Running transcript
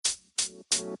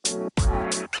Good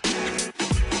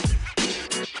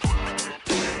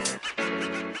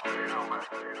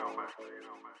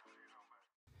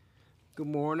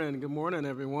morning,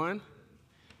 everyone.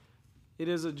 It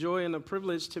is a joy and a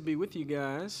privilege to be with you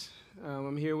guys.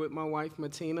 I'm here with my wife,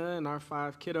 Martina, and our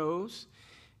 5 kiddos,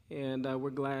 and we're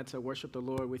glad to worship the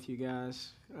Lord with you guys.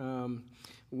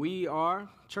 We are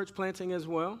church planting as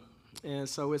well, and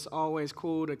so it's always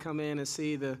cool to come in and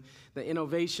see the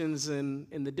innovations and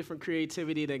the different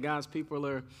creativity that God's people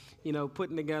are,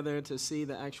 putting together to see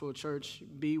the actual church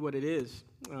be what it is.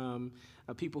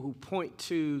 People who point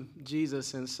to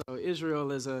Jesus, and so Israel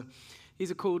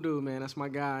he's a cool dude, man. That's my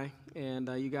guy, and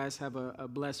you guys have a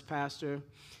blessed pastor,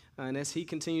 and as he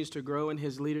continues to grow in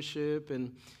his leadership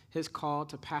and his call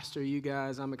to pastor you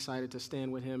guys, I'm excited to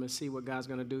stand with him and see what God's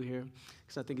going to do here,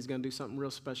 because I think he's going to do something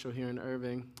real special here in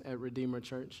Irving at Redeemer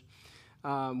Church.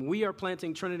 We are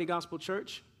planting Trinity Gospel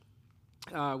Church.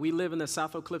 We live in the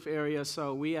South Oak Cliff area,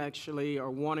 so we actually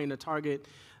are wanting to target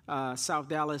South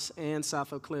Dallas and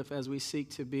South Oak Cliff as we seek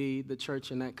to be the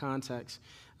church in that context.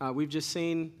 We've just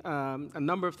seen a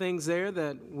number of things there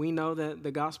that we know that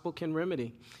the gospel can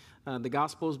remedy. The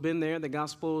gospel's been there. The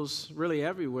gospel's really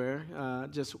everywhere,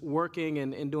 just working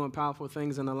and doing powerful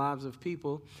things in the lives of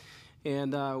people.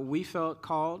 And we felt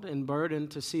called and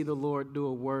burdened to see the Lord do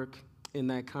a work in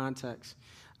that context.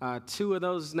 Two of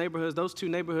those two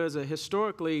neighborhoods are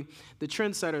historically the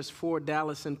trendsetters for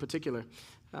Dallas in particular.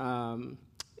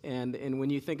 And when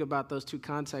you think about those two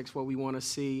contexts, what we want to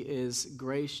see is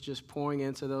grace just pouring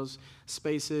into those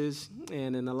spaces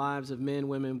and in the lives of men,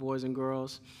 women, boys, and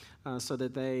girls so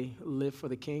that they live for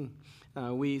the King.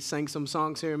 We sang some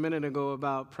songs here a minute ago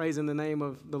about praising the name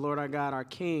of the Lord our God, our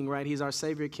King, right? He's our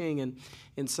Savior King.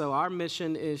 And so our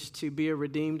mission is to be a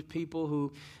redeemed people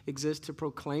who exist to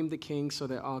proclaim the King so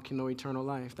that all can know eternal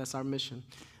life. That's our mission.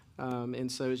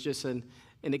 And so it's just an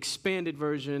expanded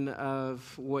version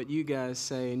of what you guys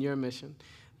say in your mission.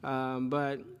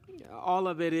 But all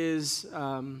of it is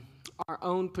our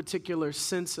own particular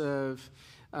sense of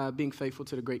being faithful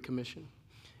to the Great Commission.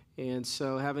 And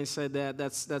so having said that,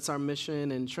 that's our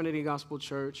mission, and Trinity Gospel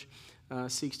Church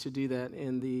seeks to do that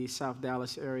in the South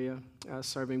Dallas area,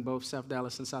 serving both South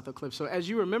Dallas and South Oak Cliff. So as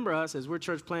you remember us, as we're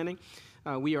church planning,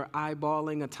 we are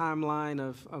eyeballing a timeline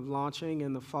of launching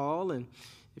in the fall, and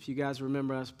if you guys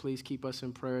remember us, please keep us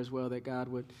in prayer as well, that God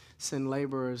would send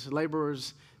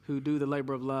laborers who do the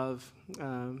labor of love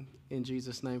in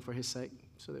Jesus' name for his sake,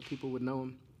 so that people would know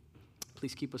him.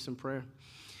 Please keep us in prayer.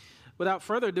 Without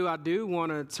further ado, I do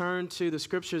want to turn to the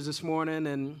scriptures this morning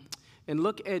and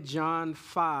look at John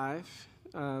 5,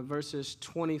 verses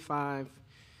 25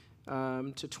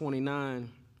 to 29.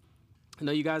 I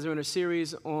know you guys are in a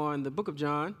series on the book of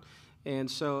John,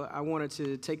 and so I wanted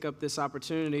to take up this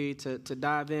opportunity to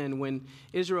dive in. When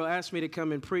Israel asked me to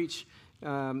come and preach,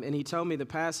 and he told me the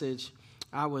passage,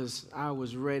 I was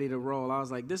ready to roll. I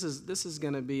was like, this is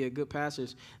going to be a good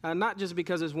passage. Not just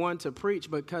because it's one to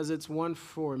preach, but because it's one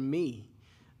for me.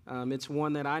 It's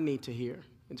one that I need to hear.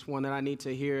 It's one that I need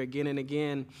to hear again and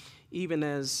again, even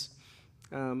as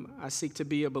I seek to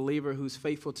be a believer who's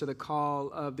faithful to the call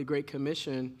of the Great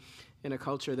Commission in a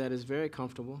culture that is very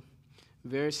comfortable,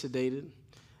 very sedated.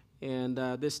 And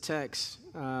this text,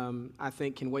 I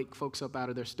think, can wake folks up out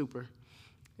of their stupor.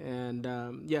 And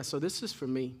so this is for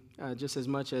me, just as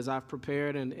much as I've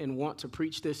prepared and want to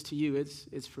preach this to you,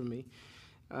 it's for me.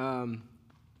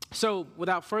 So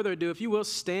without further ado, if you will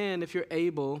stand, if you're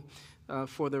able,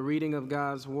 for the reading of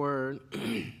God's word,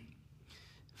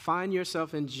 find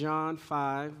yourself in John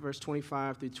 5, verse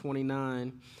 25 through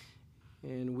 29,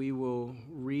 and we will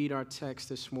read our text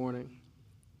this morning.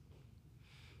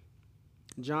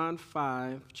 John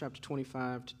 5, chapter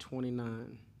 25 to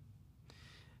 29.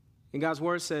 And God's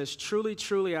word says, "Truly,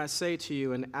 truly, I say to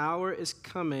you, an hour is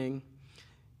coming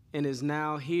and is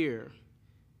now here,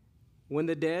 when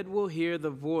the dead will hear the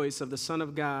voice of the Son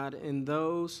of God, and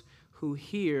those who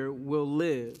hear will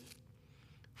live.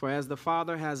 For as the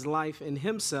Father has life in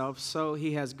himself, so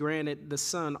he has granted the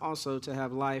Son also to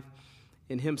have life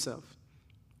in himself.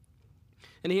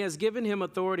 And he has given him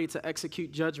authority to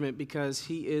execute judgment, because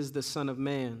he is the Son of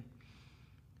Man.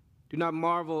 Do not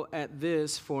marvel at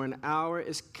this, for an hour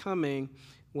is coming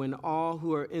when all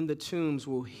who are in the tombs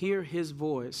will hear his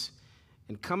voice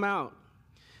and come out,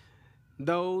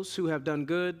 those who have done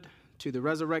good to the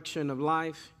resurrection of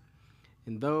life,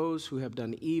 and those who have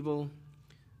done evil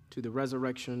to the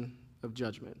resurrection of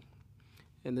judgment."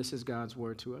 And this is God's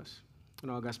word to us.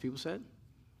 And all God's people said,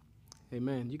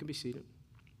 amen. You can be seated.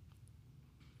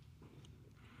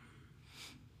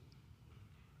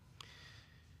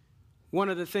 One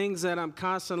of the things that I'm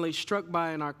constantly struck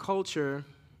by in our culture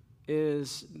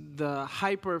is the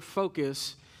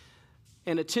hyper-focus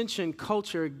and attention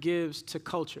culture gives to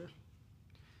culture.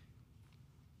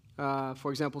 For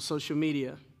example, social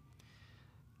media.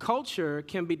 Culture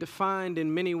can be defined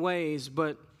in many ways,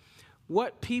 but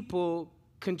what people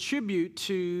contribute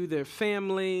to their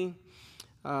family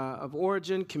of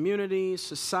origin, community,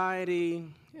 society,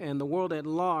 and the world at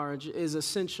large is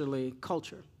essentially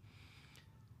culture.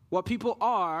 What people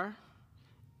are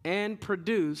and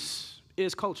produce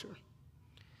is culture.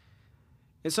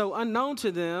 And so unknown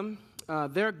to them,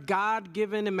 their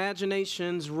God-given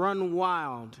imaginations run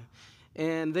wild,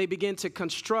 and they begin to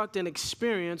construct an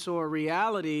experience or a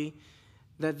reality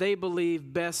that they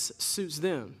believe best suits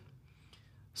them.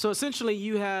 So essentially,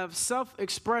 you have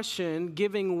self-expression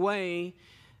giving way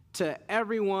to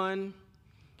everyone,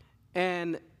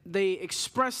 and they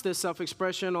express this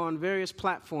self-expression on various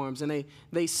platforms, and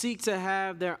they seek to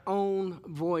have their own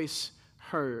voice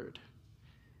heard.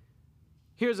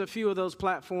 Here's a few of those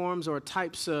platforms or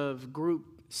types of group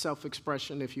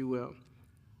self-expression, if you will.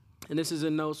 And this is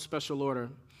in no special order.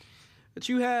 But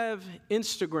you have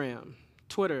Instagram,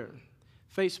 Twitter,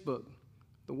 Facebook,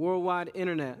 the worldwide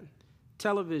internet,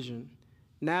 television,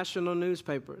 national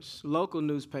newspapers, local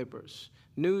newspapers,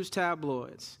 news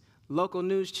tabloids, local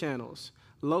news channels,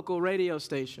 local radio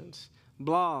stations,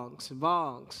 blogs,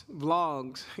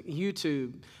 vlogs,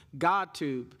 YouTube,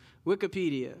 GodTube,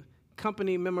 Wikipedia,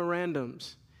 company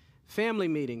memorandums, family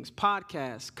meetings,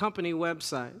 podcasts, company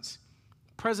websites,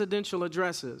 presidential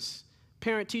addresses,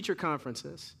 parent-teacher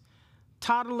conferences,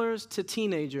 toddlers to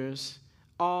teenagers,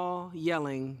 all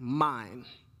yelling, "Mine."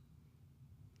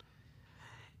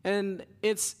 And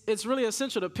it's really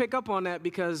essential to pick up on that,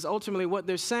 because ultimately what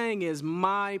they're saying is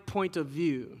my point of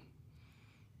view.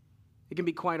 It can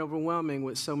be quite overwhelming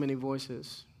with so many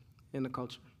voices in the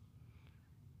culture.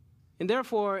 And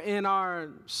therefore, in our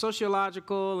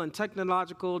sociological and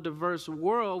technological diverse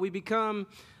world, we become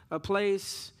a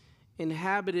place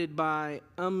inhabited by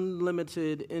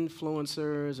unlimited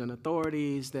influencers and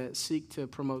authorities that seek to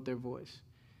promote their voice.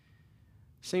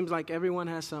 Seems like everyone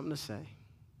has something to say.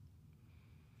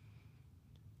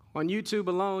 On YouTube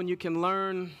alone, you can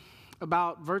learn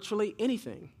about virtually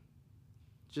anything,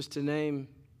 just to name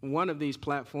one of these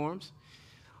platforms.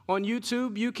 On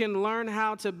YouTube, you can learn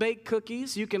how to bake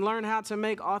cookies. You can learn how to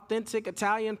make authentic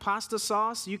Italian pasta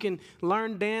sauce. You can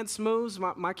learn dance moves.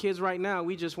 My kids right now,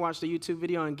 we just watched a YouTube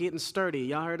video on getting sturdy.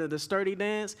 Y'all heard of the sturdy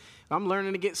dance? I'm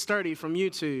learning to get sturdy from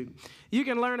YouTube. You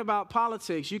can learn about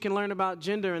politics. You can learn about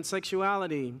gender and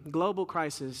sexuality, global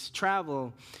crisis,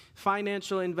 travel,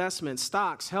 financial investments,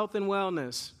 stocks, health and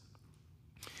wellness.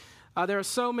 There are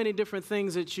so many different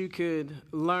things that you could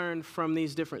learn from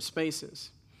these different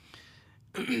spaces.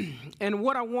 And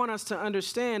what I want us to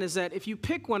understand is that if you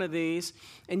pick one of these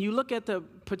and you look at the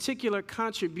particular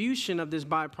contribution of this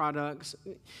byproduct,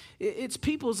 it's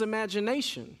people's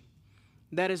imagination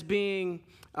that is being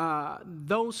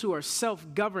those who are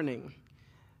self-governing.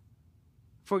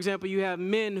 For example, you have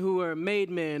men who are made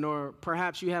men, or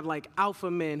perhaps you have like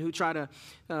alpha men who try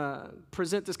to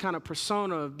present this kind of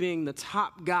persona of being the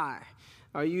top guy.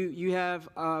 Or you have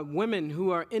women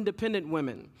who are independent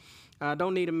women. I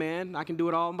don't need a man. I can do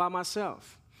it all by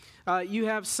myself. You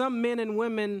have some men and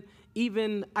women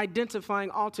even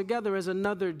identifying altogether as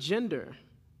another gender.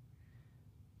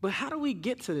 But how do we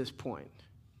get to this point?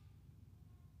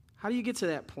 How do you get to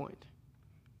that point?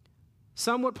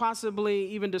 Some would possibly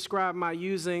even describe my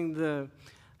using the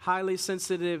highly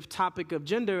sensitive topic of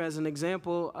gender as an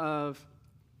example of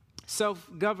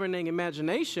self-governing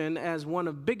imagination as one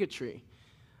of bigotry.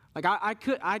 Like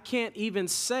I can't even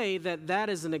say that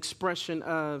is an expression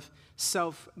of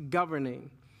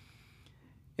self-governing.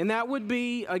 And that would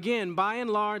be, again, by and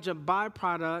large, a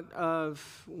byproduct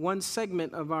of one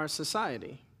segment of our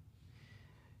society.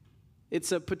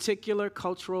 It's a particular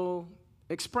cultural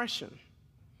expression.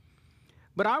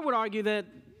 But I would argue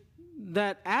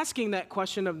that asking that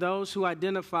question of those who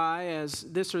identify as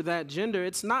this or that gender,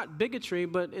 it's not bigotry,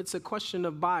 but it's a question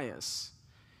of bias.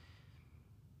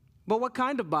 But what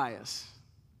kind of bias?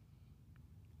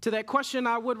 To that question,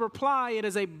 I would reply, it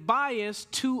is a bias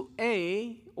to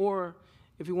or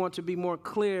if you want to be more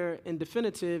clear and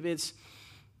definitive, it's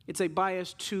a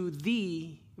bias to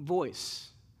the voice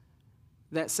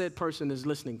that said person is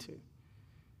listening to.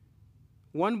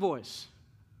 One voice.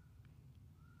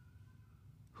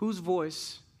 Whose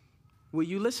voice will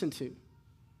you listen to?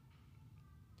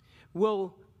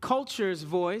 Will culture's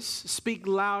voice speak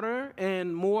louder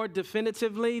and more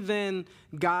definitively than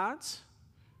God's?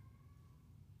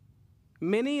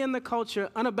 Many in the culture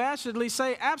unabashedly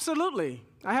say, absolutely,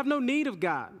 I have no need of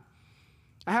God.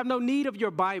 I have no need of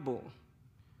your Bible.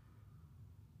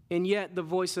 And yet the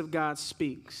voice of God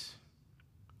speaks.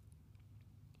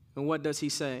 And what does he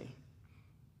say?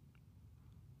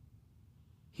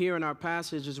 Here in our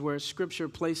passage is where Scripture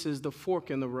places the fork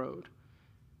in the road.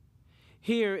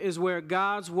 Here is where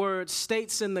God's word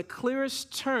states in the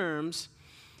clearest terms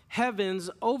heaven's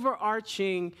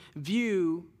overarching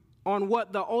view on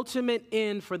what the ultimate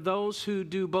end for those who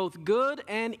do both good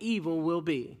and evil will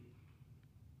be.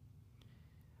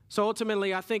 So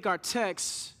ultimately, I think our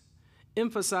text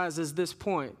emphasizes this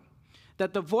point,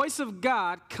 that the voice of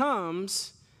God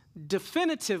comes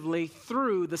definitively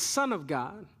through the Son of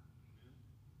God,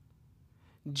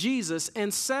 Jesus,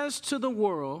 and says to the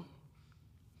world,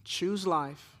 choose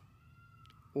life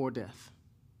or death.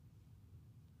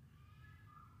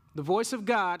 The voice of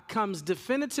God comes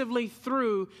definitively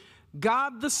through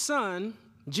God the Son,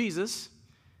 Jesus,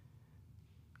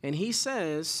 and he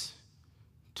says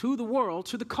to the world,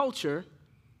 to the culture,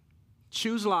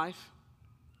 choose life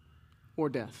or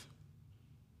death.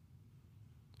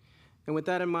 And with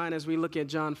that in mind, as we look at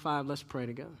John 5, let's pray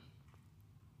together.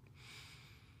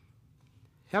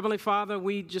 Heavenly Father,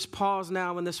 we just pause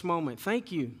now in this moment.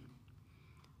 Thank you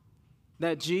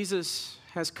that Jesus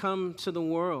has come to the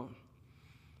world,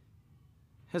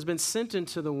 has been sent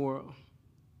into the world,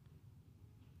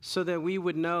 so that we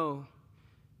would know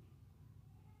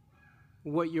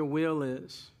what your will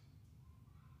is.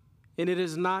 And it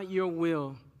is not your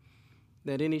will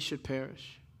that any should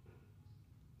perish,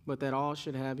 but that all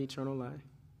should have eternal life.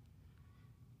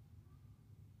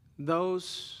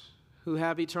 Those who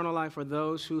have eternal life are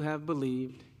those who have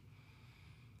believed.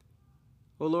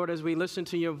 Oh Lord, as we listen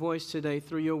to your voice today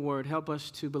through your word, help us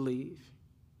to believe.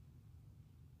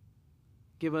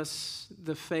 Give us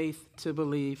the faith to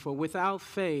believe, for without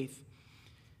faith,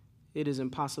 it is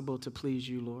impossible to please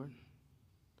you, Lord.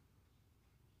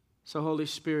 So Holy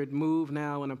Spirit, move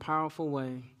now in a powerful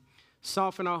way.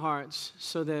 Soften our hearts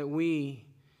so that we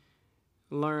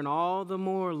learn all the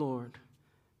more, Lord,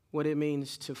 what it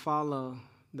means to follow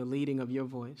the leading of your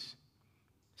voice.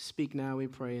 Speak now, we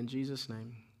pray, in Jesus'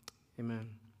 name. Amen.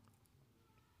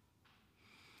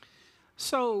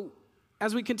 So,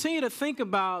 as we continue to think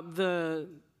about the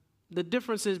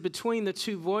differences between the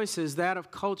two voices, that of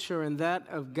culture and that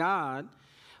of God,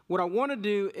 what I want to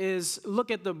do is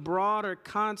look at the broader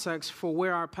context for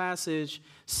where our passage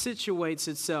situates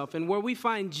itself and where we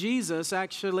find Jesus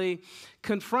actually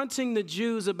confronting the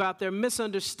Jews about their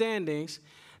misunderstandings,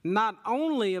 not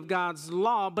only of God's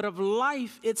law, but of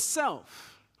life itself.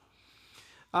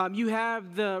 You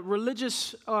have the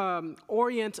religious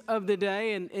orient of the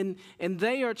day, and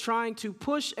they are trying to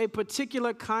push a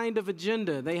particular kind of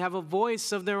agenda. They have a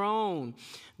voice of their own.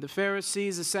 The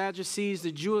Pharisees, the Sadducees,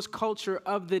 the Jewish culture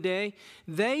of the day,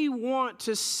 they want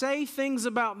to say things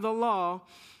about the law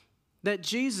that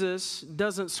Jesus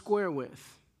doesn't square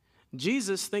with.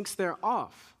 Jesus thinks they're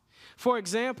off. For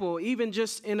example, even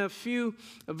just in a few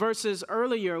verses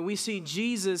earlier, we see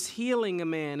Jesus healing a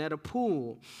man at a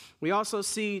pool. We also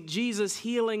see Jesus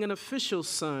healing an official's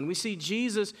son. We see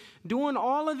Jesus doing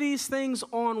all of these things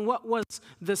on what was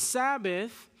the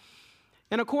Sabbath.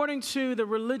 And according to the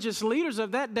religious leaders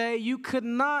of that day, you could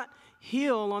not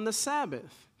heal on the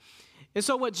Sabbath. And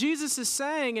so what Jesus is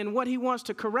saying and what he wants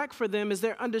to correct for them is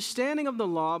their understanding of the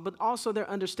law, but also their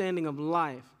understanding of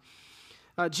life.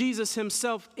 Jesus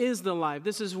himself is the life.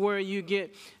 This is where you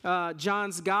get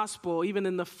John's gospel, even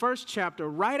in the first chapter,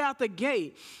 right out the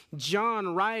gate,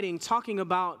 John writing, talking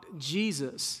about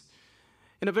Jesus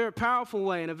in a very powerful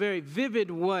way, in a very vivid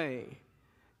way,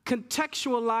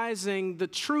 contextualizing the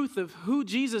truth of who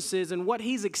Jesus is and what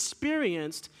he's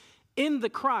experienced in the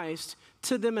Christ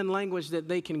to them in language that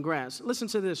they can grasp. Listen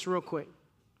to this real quick.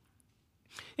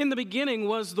 In the beginning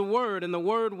was the Word, and the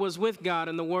Word was with God,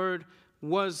 and the Word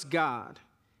was God.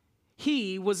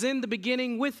 He was in the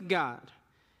beginning with God.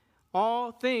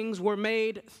 All things were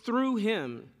made through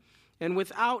him, and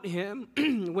without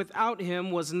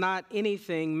him was not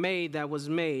anything made that was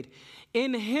made.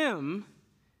 In him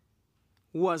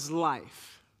was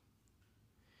life,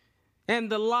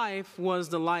 and the life was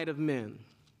the light of men.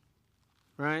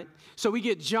 Right? So we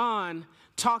get John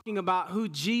talking about who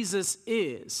Jesus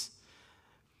is.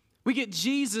 We get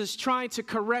Jesus trying to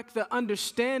correct the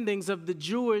understandings of the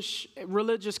Jewish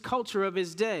religious culture of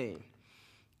his day,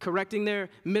 correcting their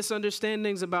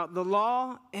misunderstandings about the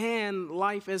law and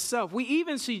life itself. We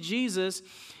even see Jesus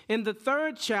in the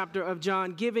 3rd chapter of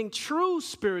John giving true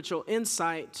spiritual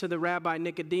insight to the Rabbi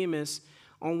Nicodemus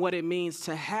on what it means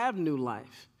to have new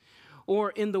life,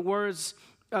 or in the words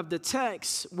of the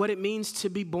text, what it means to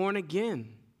be born again.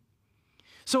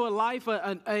 So a life,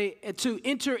 to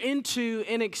enter into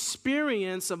an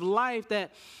experience of life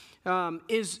that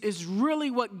is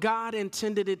really what God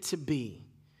intended it to be.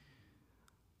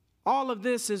 All of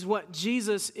this is what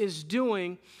Jesus is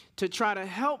doing to try to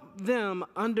help them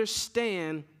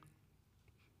understand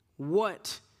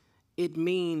what it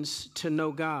means to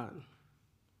know God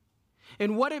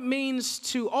and what it means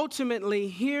to ultimately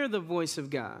hear the voice of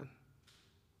God.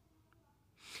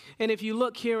 And if you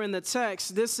look here in the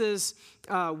text, this is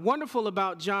wonderful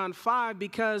about John 5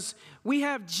 because we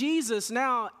have Jesus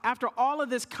now, after all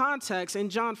of this context in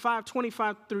John 5,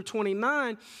 25 through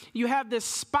 29, you have this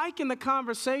spike in the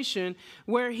conversation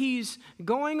where he's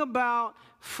going about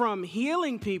from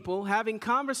healing people, having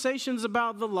conversations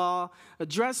about the law,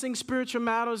 addressing spiritual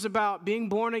matters about being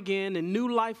born again and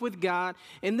new life with God.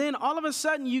 And then all of a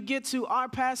sudden you get to our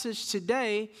passage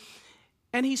today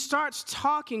and he starts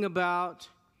talking about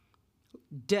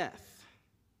death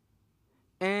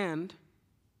and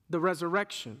the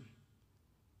resurrection.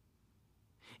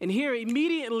 And here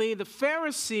immediately the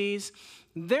Pharisees,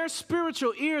 their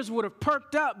spiritual ears would have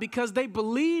perked up because they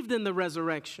believed in the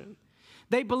resurrection.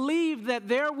 They believed that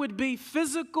there would be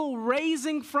physical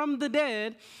raising from the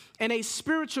dead and a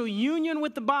spiritual union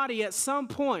with the body at some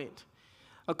point,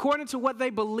 according to what they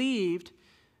believed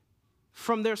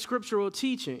from their scriptural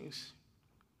teachings.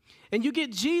 And you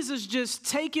get Jesus just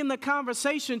taking the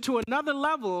conversation to another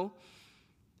level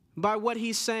by what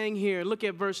he's saying here. Look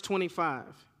at verse 25.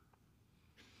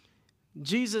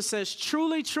 Jesus says,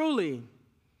 truly, truly,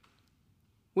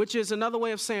 which is another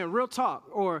way of saying real talk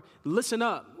or listen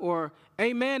up or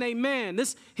amen, amen.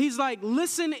 He's like,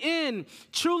 listen in.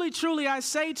 Truly, truly, I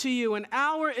say to you, an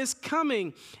hour is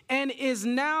coming and is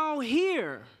now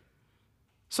here.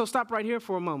 So stop right here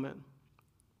for a moment.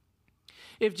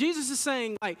 If Jesus is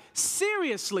saying, like,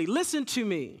 seriously, listen to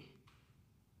me.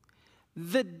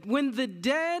 Let me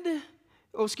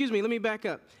back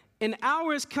up. An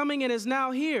hour is coming and is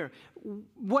now here.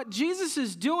 What Jesus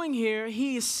is doing here,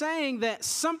 he is saying that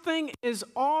something is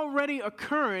already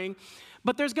occurring,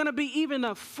 but there's going to be even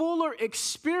a fuller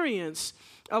experience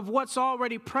of what's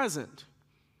already present.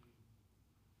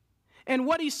 And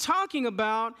what he's talking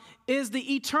about is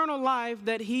the eternal life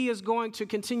that he is going to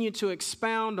continue to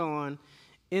expound on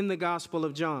in the Gospel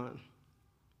of John.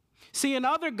 See, in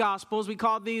other Gospels, we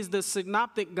call these the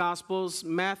synoptic Gospels,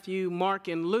 Matthew, Mark,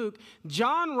 and Luke.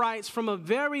 John writes from a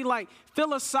very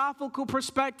philosophical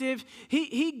perspective.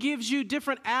 He gives you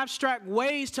different abstract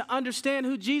ways to understand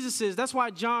who Jesus is. That's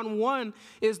why John 1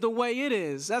 is the way it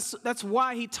is. That's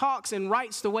why he talks and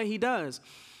writes the way he does.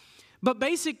 But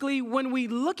basically, when we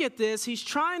look at this, he's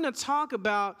trying to talk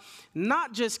about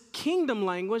not just kingdom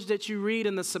language that you read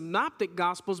in the synoptic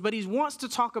Gospels, but he wants to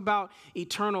talk about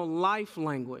eternal life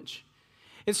language.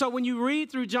 And so when you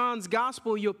read through John's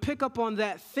Gospel, you'll pick up on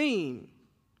that theme.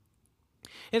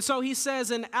 And so he says,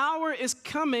 an hour is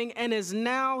coming and is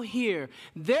now here.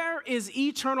 There is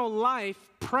eternal life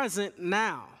present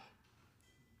now.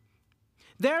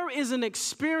 There is an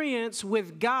experience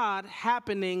with God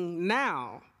happening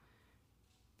now.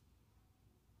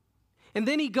 And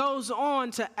then he goes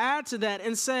on to add to that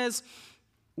and says,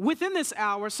 within this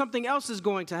hour, something else is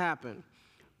going to happen.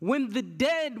 When the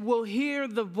dead will hear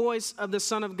the voice of the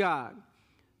Son of God.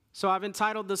 So I've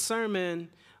entitled the sermon,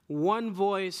 One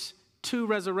Voice, Two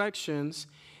Resurrections.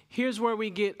 Here's where we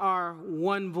get our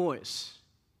one voice.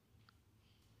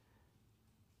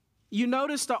 You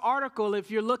notice the article, if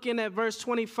you're looking at verse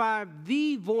 25,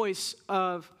 the voice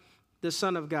of the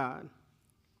Son of God.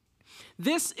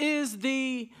 This is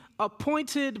the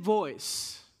appointed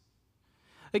voice.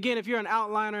 Again, if you're an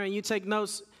outliner and you take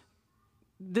notes,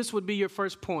 this would be your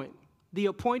first point. The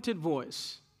appointed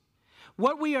voice.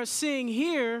 What we are seeing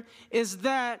here is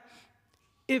that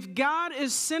if God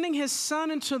is sending his Son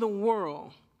into the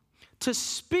world to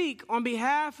speak on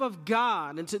behalf of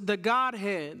God and to the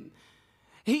Godhead,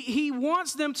 he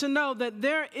wants them to know that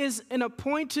there is an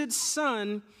appointed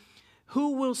Son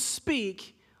who will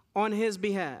speak on his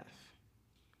behalf.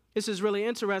 This is really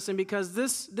interesting because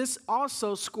this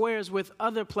also squares with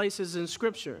other places in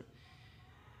Scripture.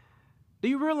 Do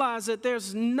you realize that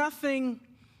there's nothing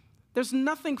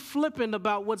flippant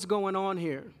about what's going on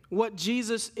here? What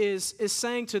Jesus is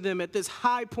saying to them at this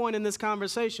high point in this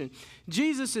conversation.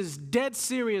 Jesus is dead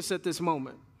serious at this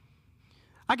moment.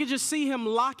 I could just see him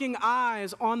locking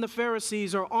eyes on the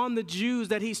Pharisees or on the Jews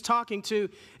that he's talking to,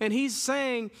 and he's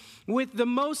saying with the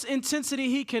most intensity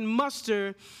he can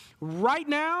muster, right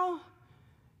now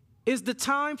is the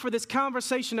time for this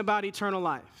conversation about eternal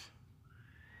life.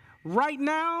 Right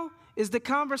now is the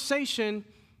conversation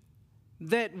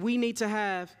that we need to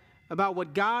have about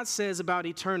what God says about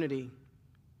eternity.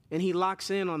 And he locks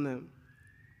in on them.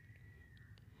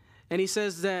 And he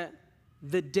says that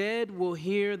the dead will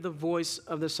hear the voice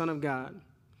of the Son of God.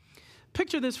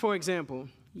 Picture this, for example.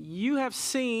 You have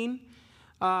seen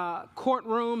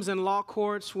courtrooms and law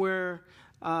courts where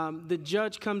the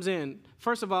judge comes in.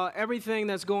 First of all, everything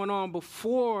that's going on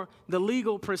before the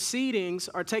legal proceedings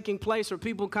are taking place, or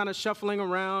people kind of shuffling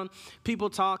around, people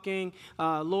talking,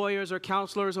 lawyers or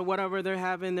counselors or whatever, they're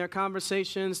having their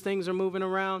conversations, things are moving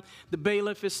around. The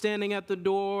bailiff is standing at the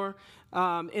door.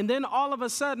 And then all of a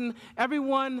sudden,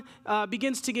 everyone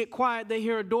begins to get quiet. They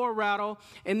hear a door rattle,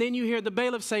 and then you hear the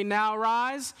bailiff say, "Now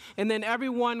rise." And then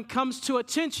everyone comes to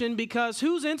attention because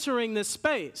who's entering this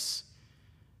space?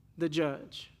 The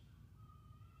judge.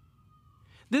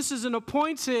 This is an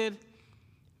appointed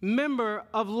member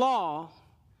of law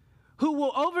who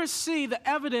will oversee the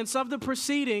evidence of the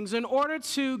proceedings in order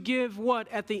to give what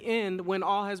at the end when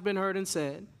all has been heard and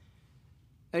said?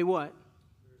 A what?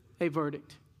 A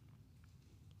verdict.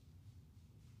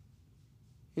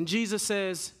 And Jesus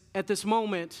says, at this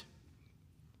moment,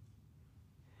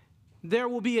 there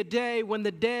will be a day when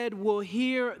the dead will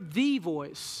hear the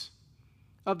voice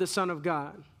of the Son of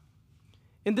God.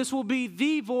 And this will be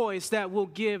the voice that will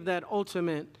give that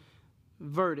ultimate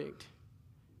verdict.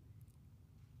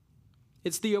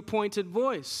 It's the appointed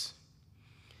voice.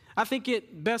 I think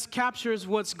it best captures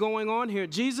what's going on here.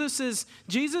 Jesus is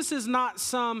not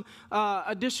some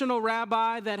additional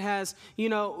rabbi that has,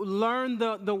 learned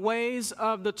the ways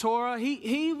of the Torah.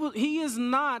 He is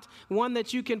not one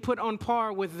that you can put on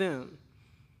par with them.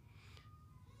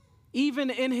 Even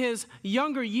in his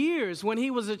younger years, when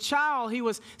he was a child, he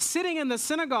was sitting in the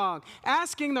synagogue,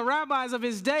 asking the rabbis of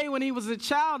his day when he was a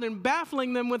child and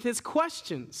baffling them with his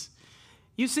questions.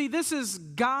 You see, this is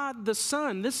God the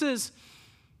Son. This is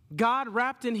God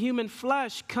wrapped in human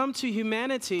flesh, come to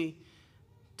humanity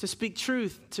to speak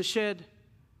truth, to shed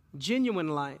genuine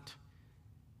light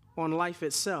on life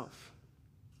itself.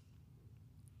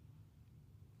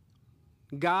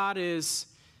 God is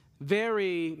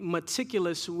very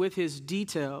meticulous with his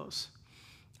details.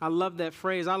 I love that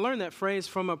phrase. I learned that phrase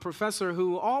from a professor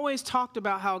who always talked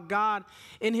about how God,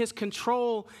 in his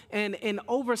control and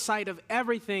oversight of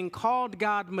everything, called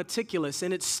God meticulous.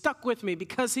 And it stuck with me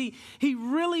because he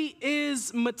really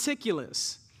is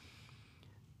meticulous.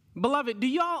 Beloved, do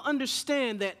y'all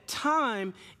understand that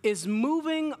time is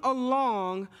moving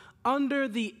along under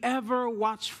the ever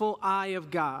watchful eye of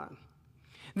God?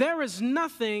 There is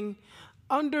nothing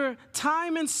under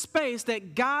time and space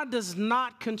that God does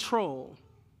not control.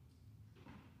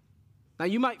 Now,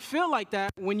 you might feel like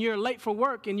that when you're late for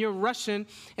work and you're rushing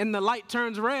and the light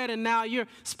turns red and now you're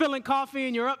spilling coffee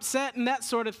and you're upset and that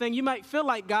sort of thing. You might feel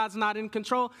like God's not in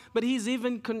control, but he's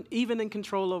even in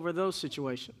control over those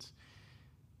situations.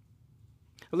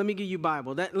 Well, let me give you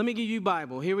Bible. Let me give you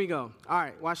Bible. Here we go. All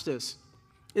right, watch this.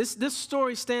 This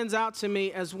story stands out to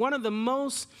me as one of the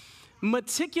most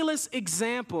meticulous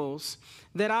examples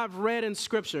that I've read in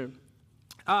Scripture.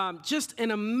 Just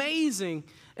an amazing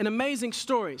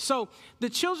story. So the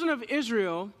children of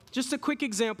Israel, just a quick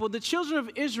example, the children of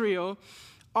Israel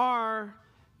are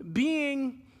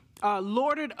being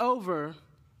lorded over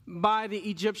by the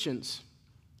Egyptians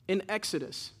in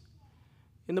Exodus.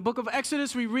 In the book of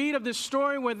Exodus, we read of this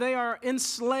story where they are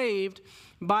enslaved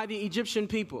by the Egyptian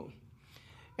people.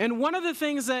 And one of the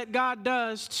things that God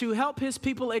does to help his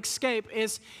people escape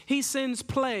is he sends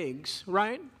plagues,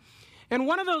 right? And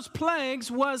one of those plagues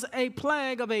was a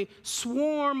plague of a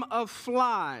swarm of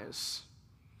flies.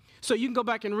 So you can go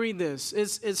back and read this.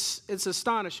 It's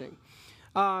astonishing.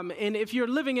 And if you're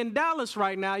living in Dallas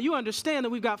right now, you understand that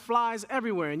we've got flies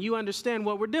everywhere, and you understand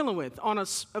what we're dealing with on a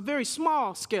very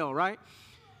small scale, right?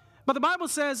 But the Bible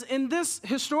says in this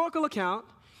historical account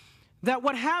that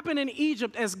what happened in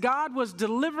Egypt as God was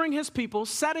delivering his people,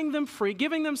 setting them free,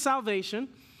 giving them salvation,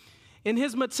 in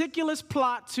his meticulous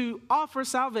plot to offer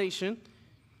salvation,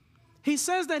 he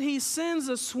says that he sends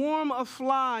a swarm of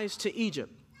flies to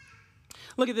Egypt.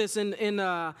 Look at this in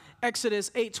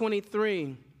Exodus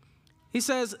 8:23. He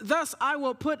says, "Thus I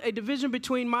will put a division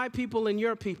between my people and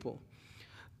your people.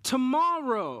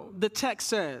 Tomorrow," the text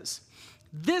says,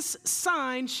 "this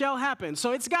sign shall happen."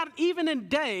 So it's got even a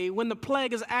day when the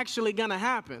plague is actually going to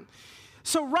happen.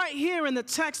 So right here in the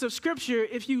text of Scripture,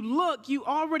 if you look, you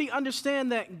already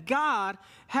understand that God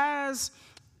has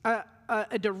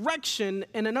a direction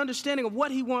and an understanding of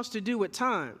what he wants to do with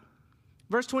time.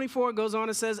 Verse 24 goes on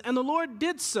and says, "And the Lord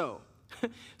did so."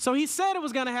 So he said it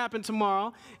was going to happen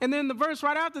tomorrow. And then the verse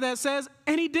right after that says,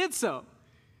 "And he did so."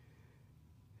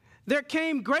 There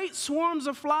came great swarms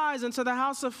of flies into the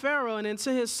house of Pharaoh and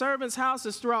into his servants'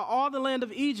 houses throughout all the land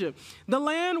of Egypt. The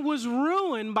land was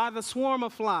ruined by the swarm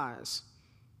of flies.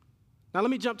 Now, let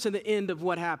me jump to the end of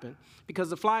what happened. Because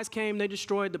the flies came, they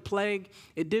destroyed the plague.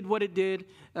 It did what it did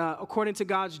according to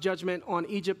God's judgment on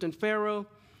Egypt and Pharaoh.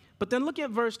 But then look at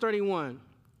verse 31.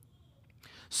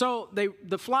 So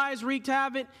the flies wreaked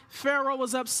havoc. Pharaoh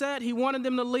was upset. He wanted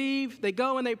them to leave. They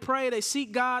go and they pray. They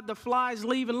seek God. The flies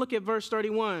leave. And look at verse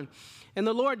 31. And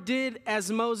the Lord did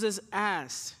as Moses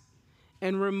asked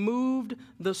and removed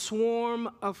the swarm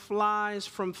of flies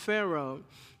from Pharaoh,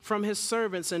 from his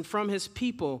servants, and from his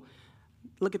people.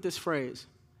 Look at this phrase.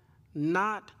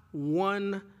 Not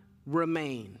one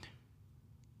remained.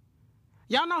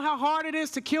 Y'all know how hard it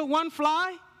is to kill one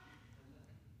fly?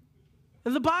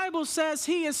 The Bible says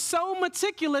he is so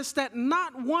meticulous that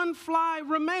not one fly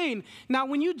remained. Now,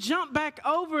 when you jump back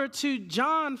over to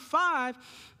John 5,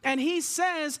 and he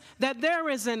says that there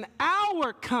is an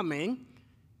hour coming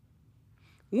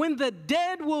when the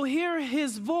dead will hear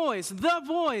his voice, the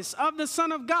voice of the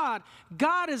Son of God.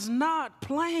 God is not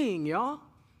playing, y'all.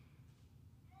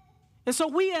 And so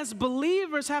we as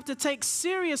believers have to take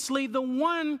seriously the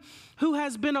one who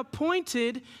has been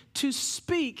appointed to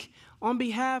speak on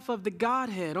behalf of the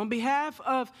Godhead, on behalf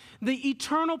of the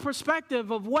eternal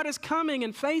perspective of what is coming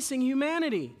and facing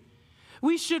humanity.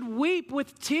 We should weep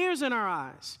with tears in our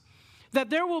eyes that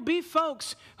there will be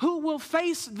folks who will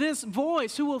face this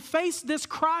voice, who will face this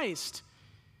Christ.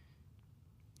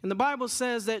 And the Bible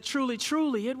says that truly,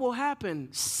 truly, it will happen.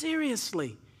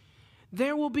 Seriously.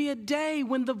 There will be a day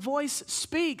when the voice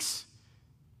speaks.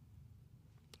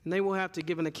 And they will have to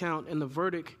give an account, and the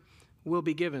verdict will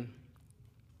be given.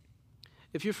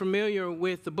 If you're familiar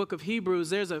with the book of Hebrews,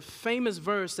 there's a famous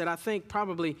verse that I think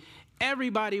probably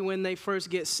everybody when they first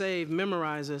get saved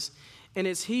memorizes. And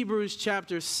it's Hebrews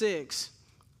chapter 6,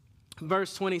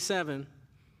 verse 27.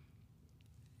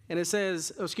 And it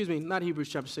says, not Hebrews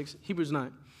chapter 6, Hebrews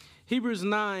 9. Hebrews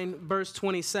 9, verse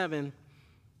 27.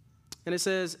 And it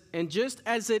says, and just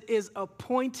as it is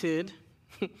appointed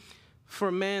for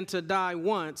man to die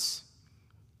once,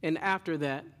 and after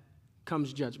that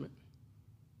comes judgment.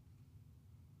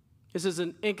 This is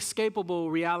an inescapable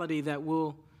reality that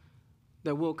will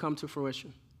come to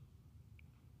fruition.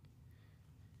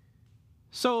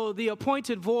 So the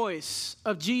appointed voice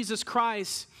of Jesus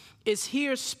Christ is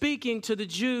here speaking to the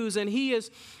Jews, and he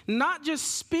is not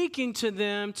just speaking to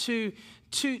them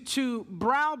to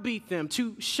browbeat them,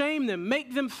 to shame them,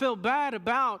 make them feel bad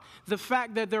about the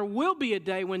fact that there will be a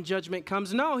day when judgment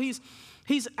comes. No, he's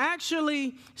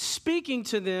actually speaking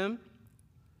to them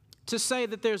to say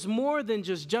that there's more than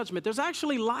just judgment. There's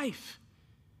actually life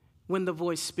when the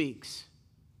voice speaks.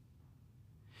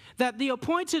 That the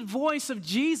appointed voice of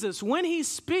Jesus, when he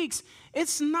speaks,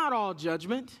 it's not all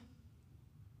judgment.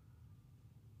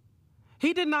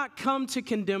 He did not come to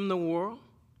condemn the world,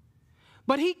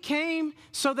 but he came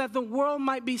so that the world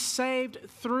might be saved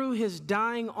through his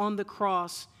dying on the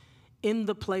cross in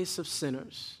the place of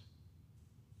sinners.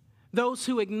 Those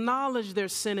who acknowledge their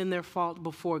sin and their fault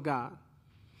before God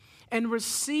and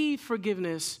receive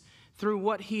forgiveness through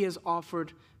what he has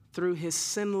offered through his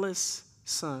sinless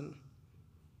Son.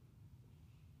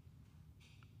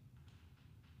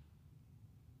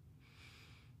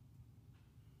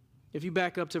 If you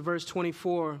back up to verse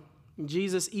 24,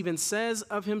 Jesus even says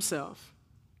of himself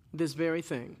this very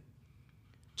thing.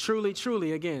 Truly,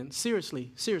 truly, again,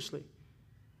 seriously, seriously,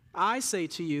 I say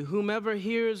to you, whomever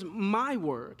hears my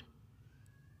word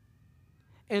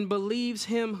and believes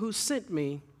him who sent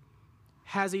me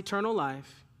has eternal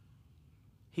life.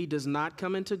 He does not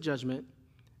come into judgment,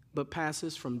 but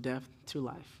passes from death to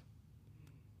life.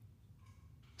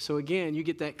 So again, you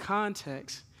get that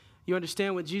context. You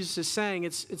understand what Jesus is saying.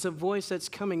 It's a voice that's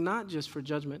coming not just for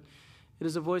judgment. It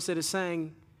is a voice that is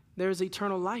saying, there is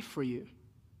eternal life for you.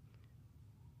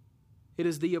 It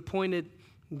is the appointed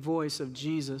voice of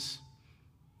Jesus,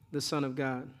 the Son of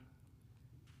God.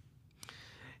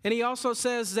 And he also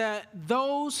says that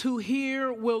those who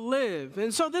hear will live.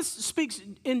 And so this speaks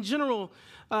in general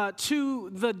to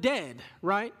the dead,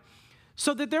 right?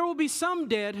 So that there will be some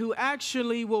dead who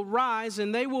actually will rise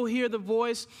and they will hear the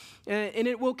voice and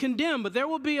it will condemn. But there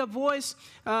will be a voice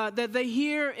that they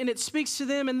hear and it speaks to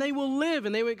them and they will live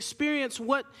and they will experience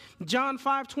what John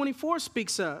 5:24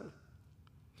 speaks of.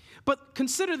 But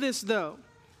consider this though.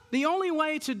 The only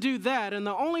way to do that and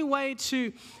the only way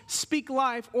to speak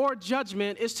life or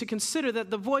judgment is to consider that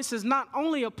the voice is not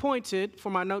only appointed, for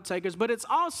my note takers, but it's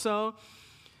also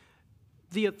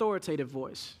the authoritative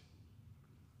voice.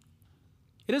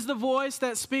 It is the voice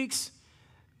that speaks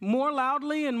more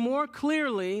loudly and more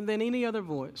clearly than any other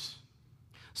voice.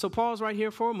 So pause right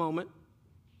here for a moment.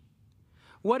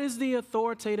 What is the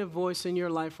authoritative voice in your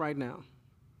life right now?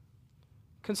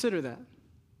 Consider that.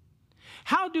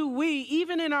 How do we,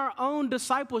 even in our own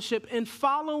discipleship in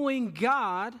following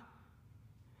God,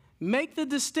 make the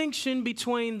distinction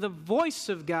between the voice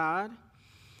of God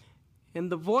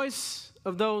and the voice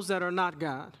of those that are not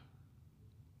God?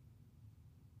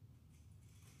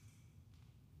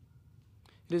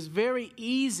 It is very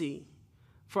easy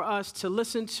for us to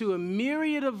listen to a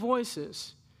myriad of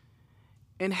voices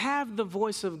and have the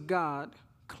voice of God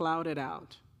clouded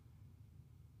out.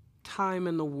 Time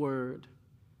in the Word,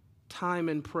 time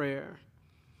in prayer,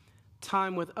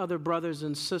 time with other brothers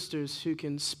and sisters who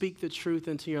can speak the truth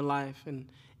into your life and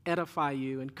edify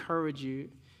you, encourage you,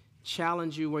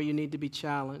 challenge you where you need to be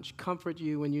challenged, comfort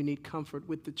you when you need comfort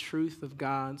with the truth of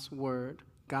God's Word,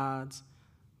 God's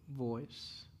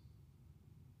voice.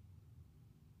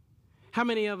 How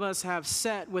many of us have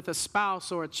sat with a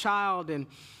spouse or a child and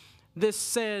this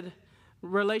said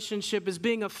relationship is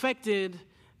being affected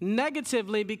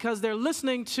negatively because they're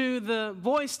listening to the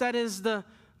voice that is the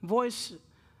voice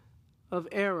of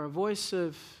error, voice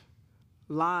of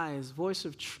lies, voice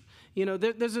of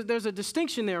there's a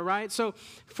distinction there, right? So,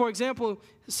 for example,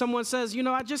 someone says,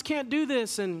 I just can't do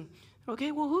this. And,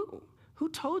 okay, well, who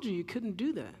told you couldn't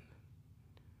do that?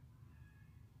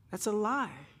 That's a lie.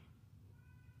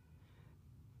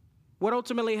 What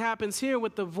ultimately happens here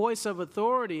with the voice of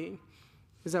authority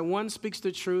is that one speaks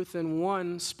the truth and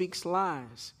one speaks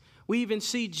lies. We even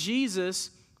see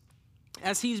Jesus,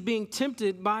 as he's being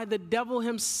tempted by the devil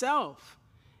himself,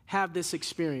 have this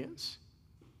experience,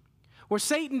 where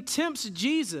Satan tempts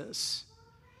Jesus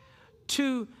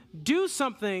to do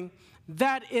something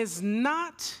that is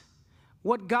not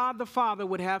what God the Father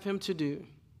would have him to do,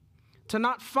 to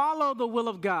not follow the will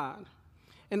of God.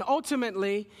 And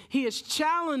ultimately, he is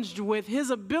challenged with his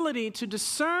ability to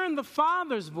discern the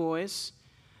Father's voice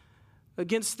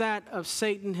against that of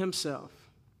Satan himself.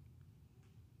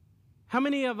 How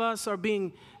many of us are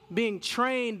being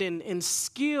trained and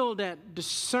skilled at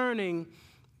discerning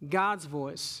God's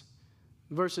voice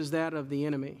versus that of the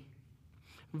enemy,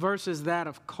 versus that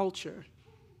of culture?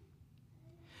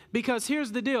 Because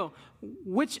here's the deal.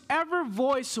 Whichever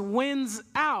voice wins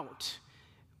out,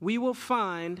 we will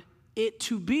find it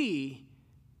to be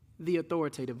the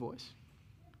authoritative voice.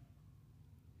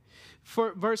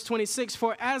 For verse 26,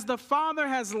 for as the Father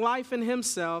has life in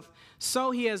himself,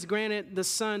 so he has granted the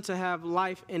Son to have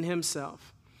life in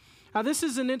himself. Now, this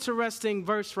is an interesting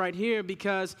verse right here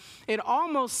because it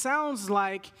almost sounds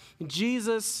like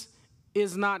Jesus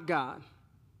is not God.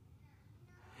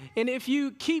 And if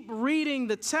you keep reading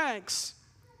the text,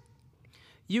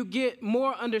 you get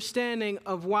more understanding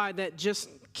of why that just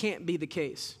can't be the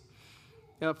case.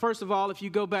 First of all, if you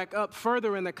go back up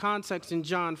further in the context in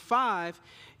John 5,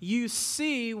 you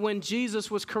see when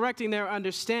Jesus was correcting their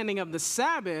understanding of the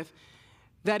Sabbath,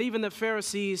 that even the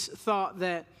Pharisees thought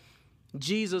that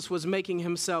Jesus was making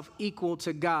himself equal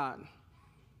to God.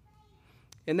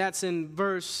 And that's in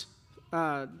verse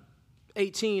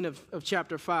 18 of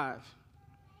chapter 5.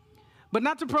 But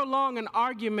not to prolong an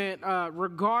argument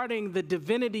regarding the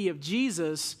divinity of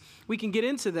Jesus, we can get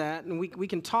into that and we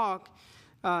can talk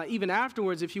even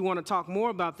afterwards if you want to talk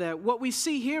more about that. What we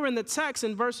see here in the text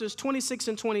in verses 26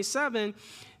 and 27,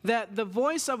 that the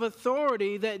voice of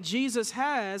authority that Jesus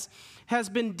has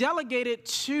been delegated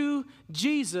to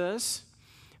Jesus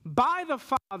by the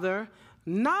Father,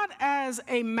 not as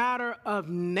a matter of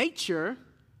nature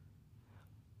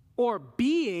or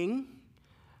being,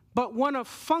 but one of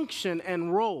function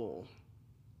and role,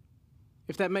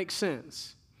 if that makes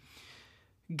sense.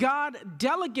 God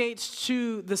delegates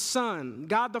to the Son.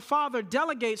 God the Father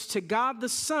delegates to God the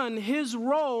Son his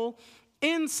role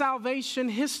in salvation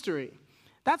history.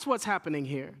 That's what's happening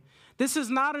here. This is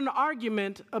not an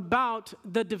argument about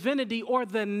the divinity or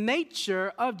the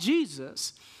nature of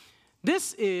Jesus.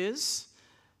 This is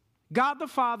God the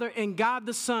Father and God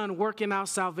the Son working out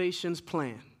salvation's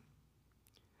plan.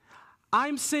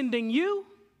 I'm sending you,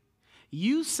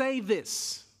 you say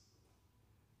this.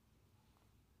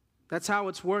 That's how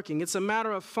it's working. It's a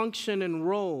matter of function and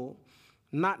role,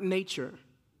 not nature.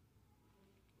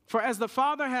 For as the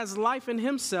Father has life in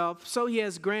himself, so he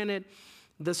has granted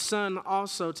the Son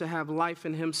also to have life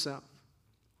in himself.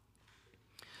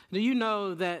 Do you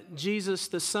know that Jesus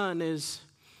the Son is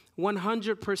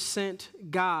 100%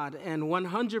 God and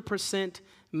 100%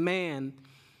 man?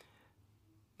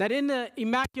 That in the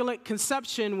Immaculate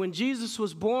Conception, when Jesus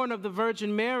was born of the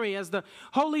Virgin Mary, as the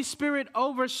Holy Spirit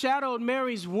overshadowed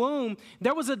Mary's womb,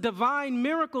 there was a divine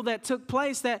miracle that took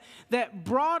place that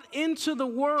brought into the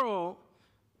world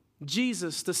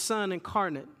Jesus, the Son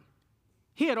incarnate.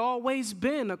 He had always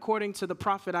been, according to the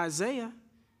prophet Isaiah.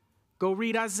 Go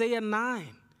read Isaiah 9.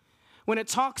 when it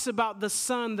talks about the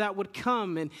Son that would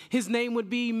come, and his name would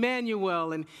be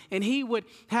Emmanuel, and he would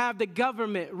have the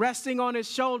government resting on his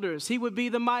shoulders. He would be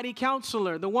the mighty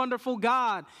counselor, the wonderful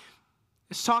God.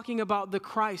 It's talking about the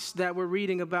Christ that we're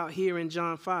reading about here in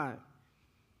John 5.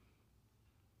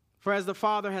 For as the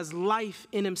Father has life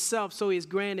in himself, so he has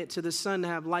granted to the Son to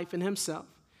have life in himself.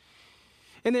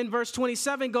 And then verse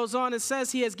 27 goes on and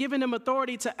says he has given him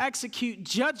authority to execute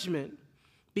judgment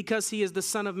because he is the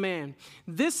Son of Man.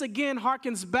 This again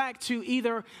harkens back to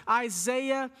either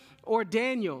Isaiah or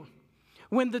Daniel,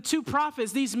 when the two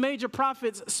prophets, these major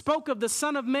prophets, spoke of the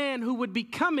Son of Man who would be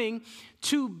coming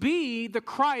to be the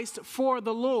Christ for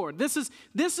the Lord. This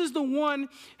is the one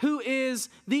who is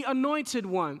the anointed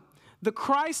one, the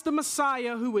Christ, the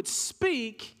Messiah, who would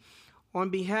speak on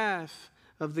behalf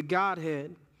of the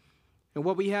Godhead. And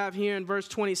what we have here in verse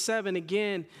 27,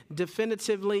 again,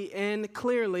 definitively and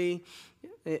clearly,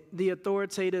 the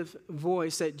authoritative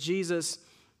voice that Jesus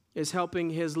is helping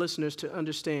his listeners to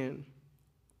understand.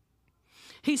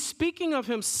 He's speaking of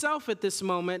himself at this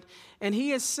moment, and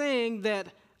he is saying that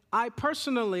I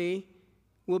personally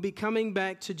will be coming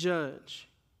back to judge.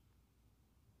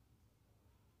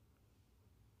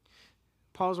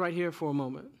 Pause right here for a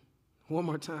moment. One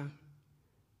more time.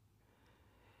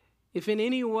 If in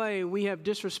any way we have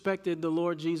disrespected the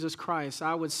Lord Jesus Christ,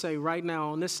 I would say right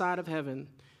now on this side of heaven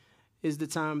is the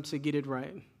time to get it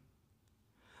right.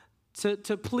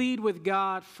 To plead with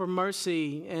God for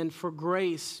mercy and for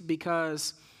grace,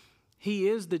 because he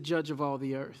is the judge of all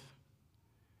the earth.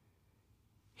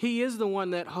 He is the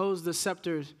one that holds the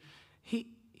scepters.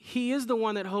 He is the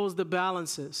one that holds the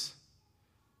balances.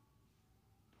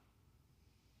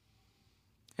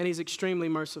 And he's extremely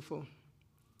merciful.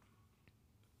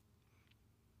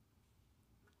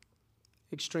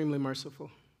 Extremely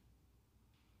merciful.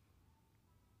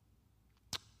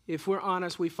 If we're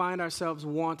honest, we find ourselves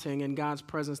wanting in God's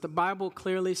presence. The Bible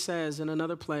clearly says in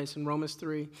another place in Romans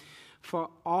 3, for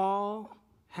all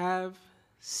have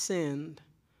sinned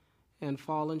and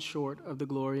fallen short of the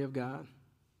glory of God.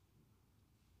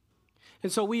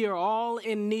 And so we are all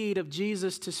in need of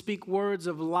Jesus to speak words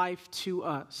of life to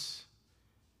us.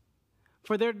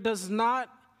 For there does not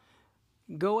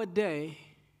go a day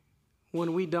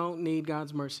when we don't need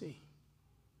God's mercy.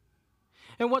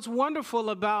 And what's wonderful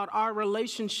about our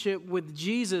relationship with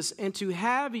Jesus and to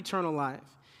have eternal life,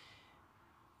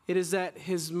 it is that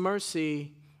his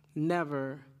mercy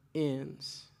never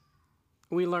ends.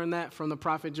 We learn that from the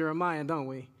prophet Jeremiah, don't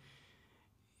we?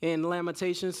 In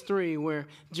Lamentations 3, where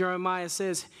Jeremiah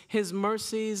says, his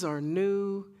mercies are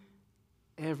new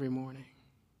every morning.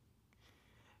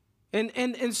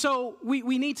 And so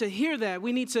we need to hear that.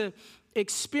 We need to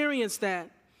experience that.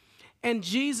 And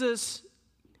Jesus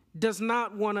does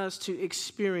not want us to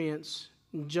experience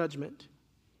judgment.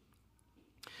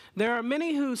 There are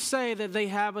many who say that they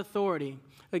have authority.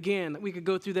 Again, we could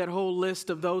go through that whole list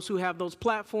of those who have those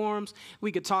platforms.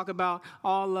 We could talk about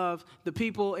all of the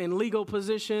people in legal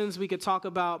positions. We could talk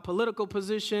about political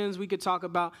positions. We could talk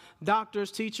about doctors,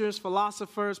 teachers,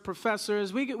 philosophers,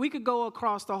 professors. We could go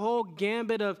across the whole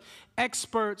gambit of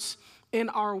experts in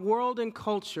our world and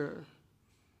culture.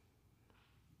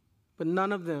 But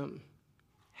none of them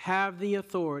have the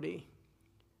authority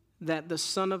that the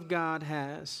Son of God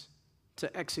has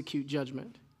to execute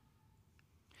judgment.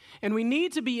 And we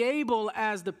need to be able,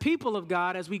 as the people of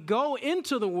God, as we go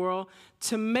into the world,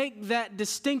 to make that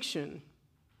distinction.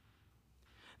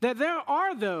 That there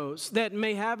are those that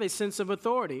may have a sense of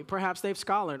authority. Perhaps they've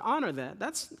scholared. Honor that.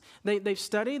 They've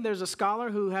studied. There's a scholar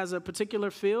who has a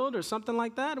particular field or something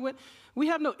like that. We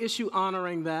have no issue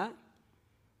honoring that.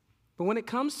 But when it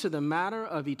comes to the matter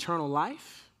of eternal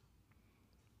life,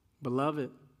 beloved,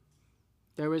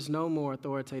 there is no more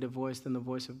authoritative voice than the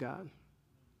voice of God.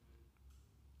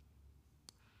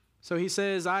 So he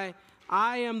says, I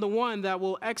am the one that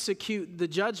will execute the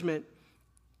judgment.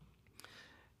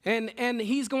 And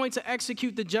he's going to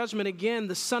execute the judgment again,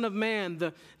 the Son of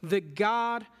Man, the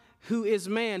God who is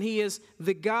man. He is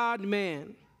the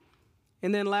God-man.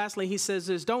 And then lastly, he says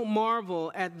this, don't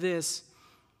marvel at this.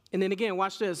 And then again,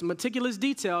 watch this, meticulous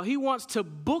detail. He wants to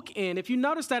bookend. If you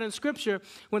notice that in Scripture,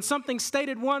 when something's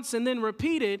stated once and then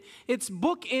repeated, it's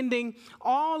bookending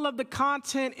all of the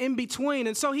content in between.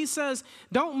 And so he says,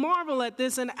 don't marvel at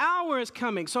this, an hour is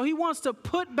coming. So he wants to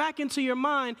put back into your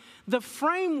mind the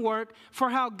framework for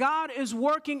how God is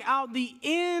working out the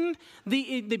end,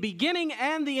 the beginning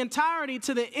and the entirety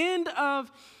to the end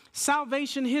of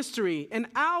salvation history. An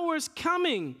hour's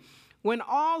coming when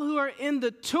all who are in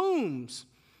the tombs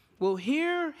will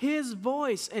hear his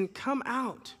voice and come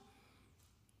out.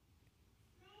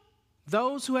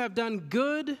 Those who have done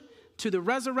good to the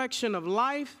resurrection of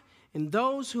life and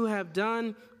those who have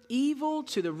done evil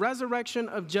to the resurrection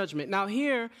of judgment. Now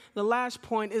here, the last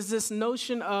point is this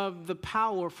notion of the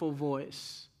powerful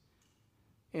voice.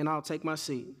 And I'll take my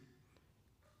seat.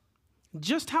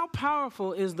 Just how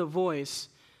powerful is the voice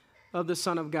of the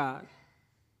Son of God?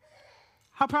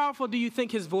 How powerful do you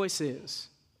think his voice is?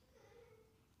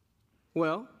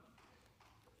 Well,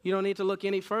 you don't need to look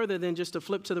any further than just to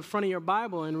flip to the front of your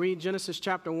Bible and read Genesis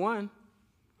chapter 1.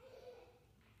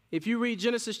 If you read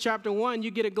Genesis chapter 1,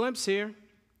 you get a glimpse here.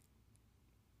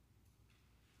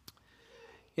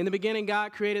 In the beginning,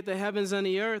 God created the heavens and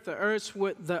the earth.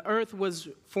 The earth was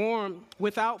formed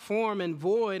without form and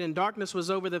void, and darkness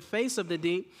was over the face of the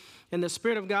deep, and the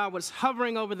Spirit of God was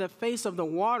hovering over the face of the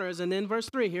waters. And then verse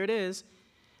 3, here it is.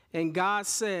 And God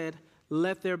said,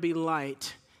 "Let there be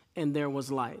light," and there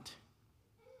was light.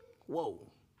 Whoa.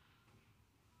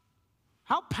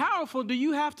 How powerful do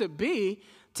you have to be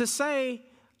to say,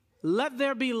 "Let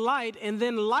there be light," and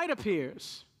then light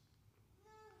appears?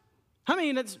 I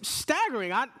mean, it's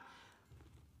staggering. I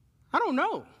don't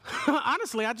know.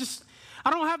 Honestly, I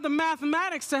don't have the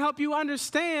mathematics to help you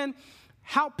understand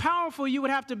how powerful you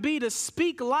would have to be to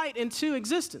speak light into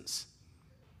existence.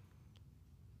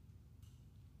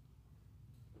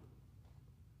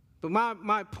 But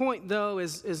my point, though,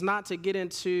 is not to get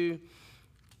into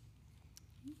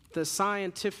the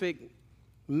scientific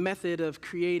method of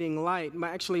creating light.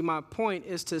 My point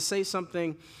is to say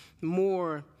something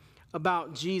more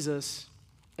about Jesus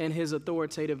and his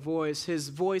authoritative voice, his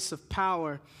voice of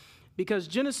power, because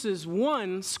Genesis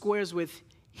 1 squares with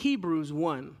Hebrews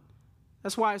 1.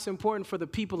 That's why it's important for the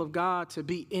people of God to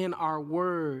be in our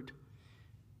word.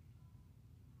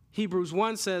 Hebrews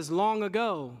 1 says, long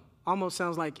ago, almost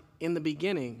sounds like in the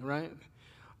beginning, right?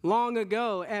 Long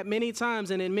ago, at many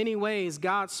times and in many ways,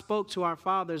 God spoke to our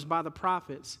fathers by the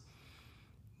prophets.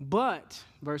 But,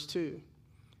 verse 2,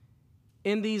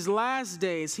 in these last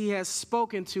days, he has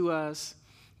spoken to us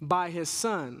by his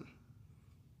Son,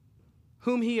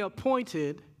 whom he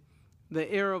appointed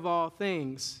the heir of all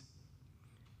things,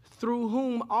 through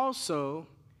whom also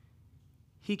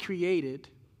he created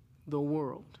the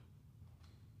world.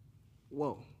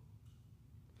 Whoa.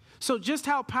 So just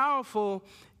how powerful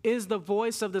is the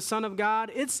voice of the Son of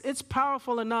God? It's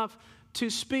powerful enough to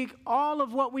speak all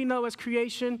of what we know as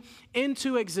creation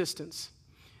into existence.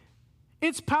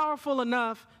 It's powerful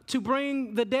enough to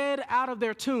bring the dead out of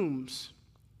their tombs.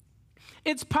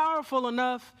 It's powerful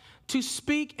enough to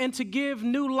speak and to give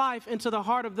new life into the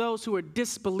heart of those who are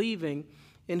disbelieving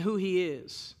in who he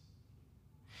is.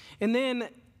 And then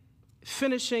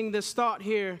finishing this thought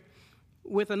here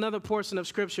with another portion of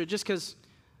Scripture, just because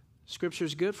Scripture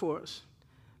is good for us.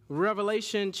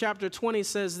 Revelation chapter 20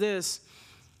 says this.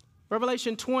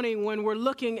 Revelation 20, when we're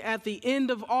looking at the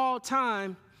end of all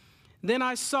time, then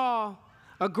I saw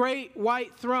a great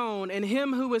white throne, and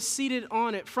him who was seated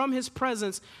on it. From his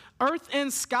presence, earth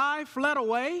and sky fled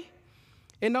away,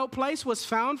 and no place was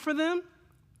found for them.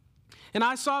 And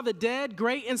I saw the dead,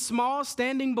 great and small,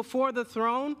 standing before the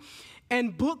throne,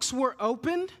 and books were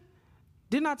opened.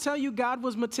 Didn't I tell you God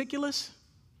was meticulous?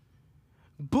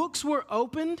 Books were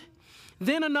opened.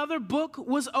 Then another book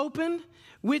was opened,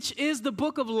 which is the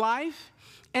book of life.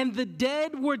 And the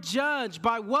dead were judged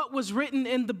by what was written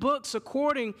in the books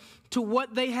according to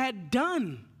what they had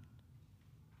done.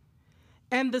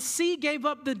 And the sea gave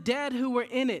up the dead who were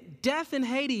in it. Death and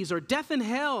Hades, or death and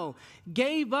hell,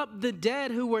 gave up the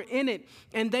dead who were in it.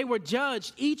 And they were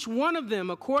judged, each one of them,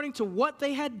 according to what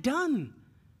they had done.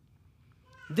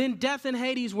 Then death and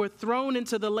Hades were thrown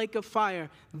into the lake of fire.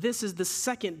 This is the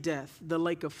second death, the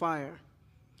lake of fire.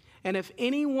 And if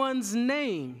anyone's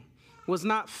name was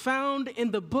not found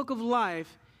in the book of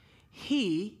life,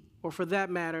 he, or for that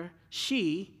matter,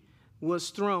 she, was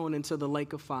thrown into the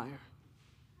lake of fire.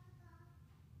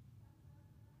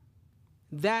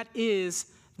 That is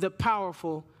the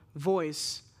powerful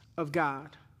voice of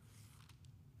God.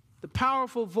 The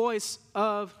powerful voice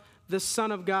of the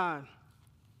Son of God.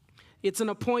 It's an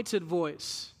appointed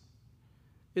voice.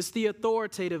 It's the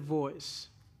authoritative voice.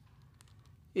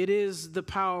 It is the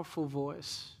powerful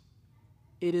voice.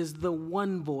 It is the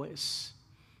one voice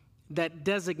that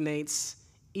designates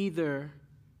either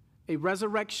a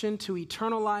resurrection to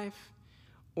eternal life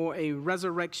or a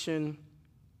resurrection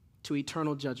to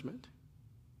eternal judgment.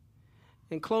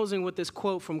 In closing with this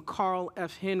quote from Carl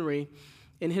F. Henry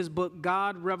in his book,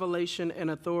 God, Revelation,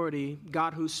 and Authority,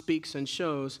 God Who Speaks and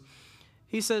Shows,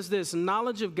 he says this: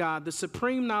 knowledge of God, the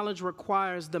supreme knowledge,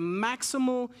 requires the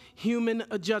maximal human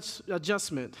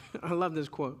adjustment. I love this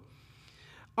quote.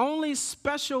 Only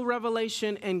special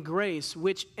revelation and grace,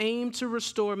 which aim to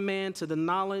restore man to the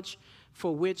knowledge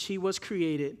for which he was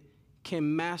created,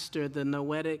 can master the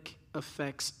noetic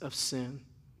effects of sin.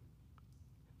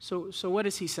 So what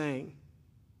is he saying?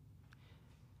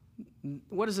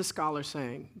 What is the scholar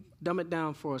saying? Dumb it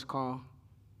down for us, Carl.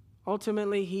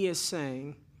 Ultimately, he is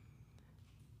saying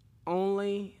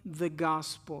only the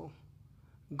gospel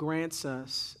grants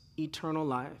us eternal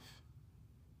life.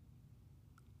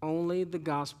 Only the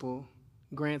gospel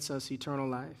grants us eternal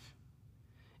life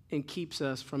and keeps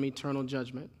us from eternal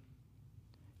judgment.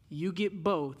 You get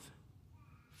both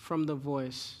from the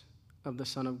voice of the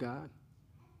Son of God.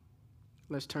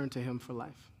 Let's turn to him for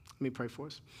life. Let me pray for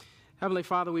us. Heavenly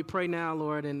Father, we pray now,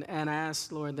 Lord, and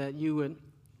ask, Lord, that you would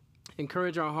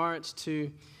encourage our hearts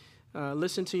to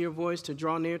listen to your voice, to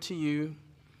draw near to you.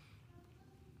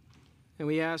 And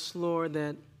we ask, Lord,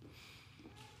 that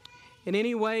in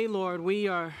any way, Lord, we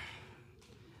are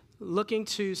looking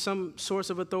to some source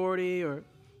of authority or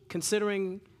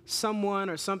considering someone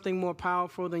or something more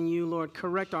powerful than you, Lord,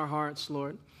 correct our hearts,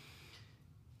 Lord.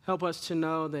 Help us to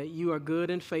know that you are good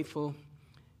and faithful,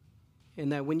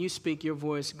 and that when you speak, your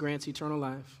voice grants eternal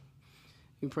life.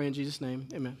 We pray in Jesus' name,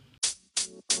 amen.